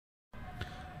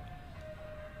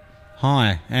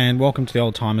Hi, and welcome to the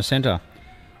Oldtimer Centre.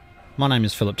 My name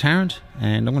is Philip Tarrant,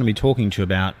 and I'm going to be talking to you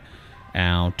about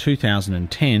our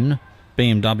 2010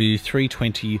 BMW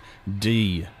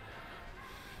 320d.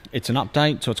 It's an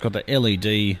update, so it's got the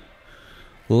LED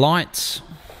lights.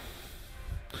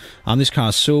 This car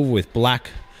is silver with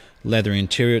black leather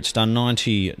interior. It's done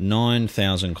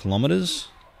 99,000 kilometres,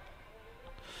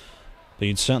 but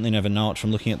you'd certainly never know it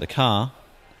from looking at the car.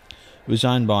 It was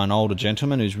owned by an older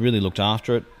gentleman who's really looked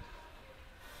after it.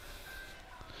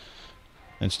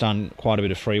 It's done quite a bit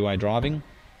of freeway driving,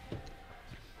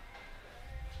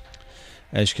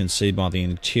 as you can see by the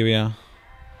interior,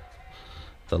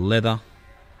 the leather.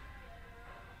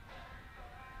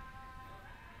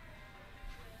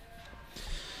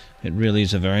 It really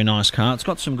is a very nice car. It's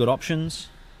got some good options.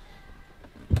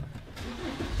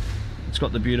 It's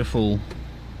got the beautiful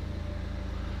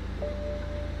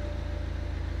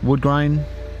wood grain,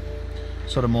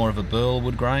 sort of more of a burl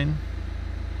wood grain.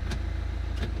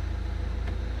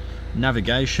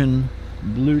 Navigation,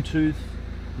 Bluetooth,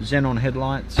 xenon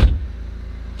headlights.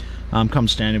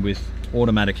 Comes standard with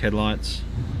automatic headlights,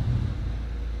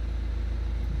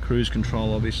 cruise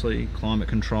control, obviously, climate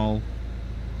control.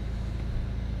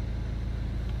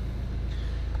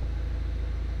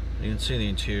 You can see the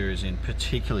interior is in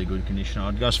particularly good condition.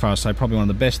 I'd go as far as to say probably one of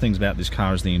the best things about this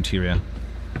car is the interior.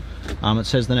 It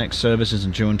says the next service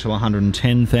isn't due until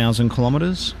 110,000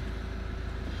 kilometres.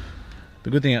 The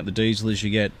good thing about the diesel is you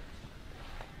get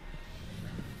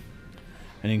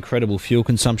an incredible fuel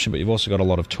consumption, but you've also got a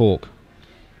lot of torque.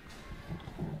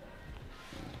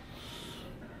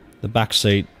 The back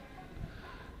seat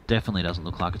definitely doesn't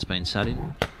look like it's been sat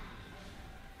in.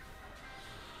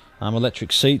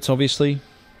 Electric seats, obviously.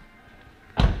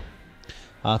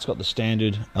 It's got the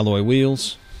standard alloy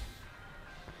wheels,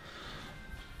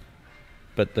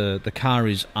 but the car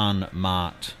is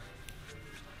unmarked.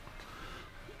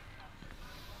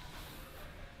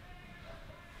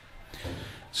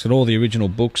 It's got all the original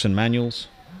books and manuals.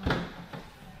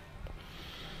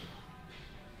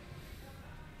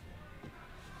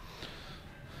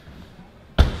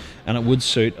 And it would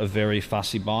suit a very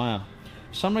fussy buyer.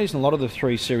 For some reason, a lot of the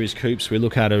 3 Series coupes we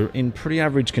look at are in pretty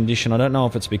average condition. I don't know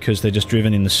if it's because they're just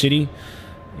driven in the city,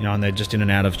 you know, and they're just in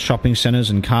and out of shopping centres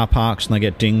and car parks, and they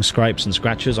get dings, scrapes and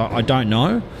scratches. I don't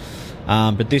know.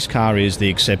 But this car is the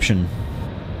exception.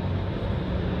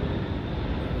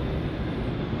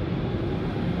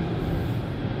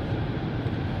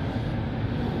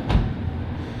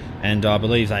 And I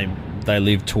believe they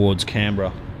live towards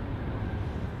Canberra.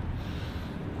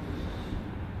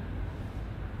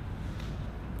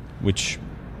 Which,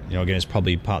 you know, again, is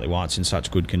probably partly why it's in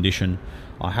such good condition.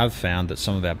 I have found that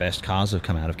some of our best cars have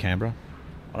come out of Canberra.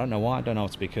 I don't know why. I don't know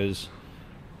if it's because,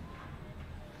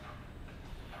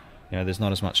 you know, there's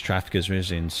not as much traffic as there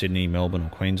is in Sydney, Melbourne, or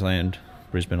Queensland,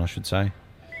 Brisbane, I should say.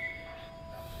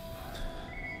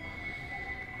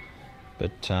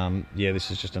 But yeah,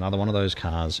 this is just another one of those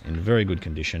cars in very good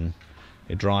condition.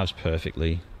 It drives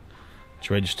perfectly. It's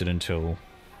registered until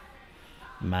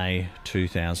May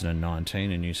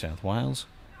 2019 in New South Wales.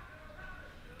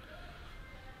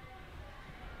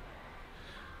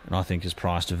 And I think is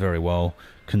priced very well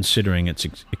considering its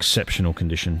exceptional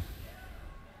condition.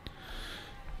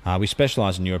 We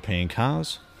specialise in European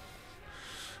cars.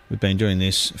 We've been doing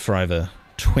this for over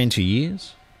 20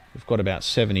 years. We've got about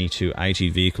 70 to 80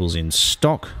 vehicles in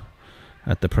stock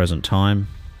at the present time.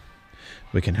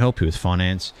 We can help you with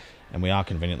finance, and we are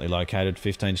conveniently located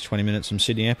 15 to 20 minutes from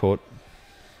Sydney Airport.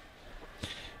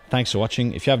 Thanks for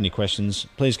watching. If you have any questions,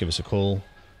 please give us a call.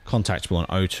 Contactable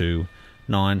on 02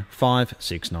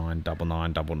 9569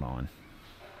 9999.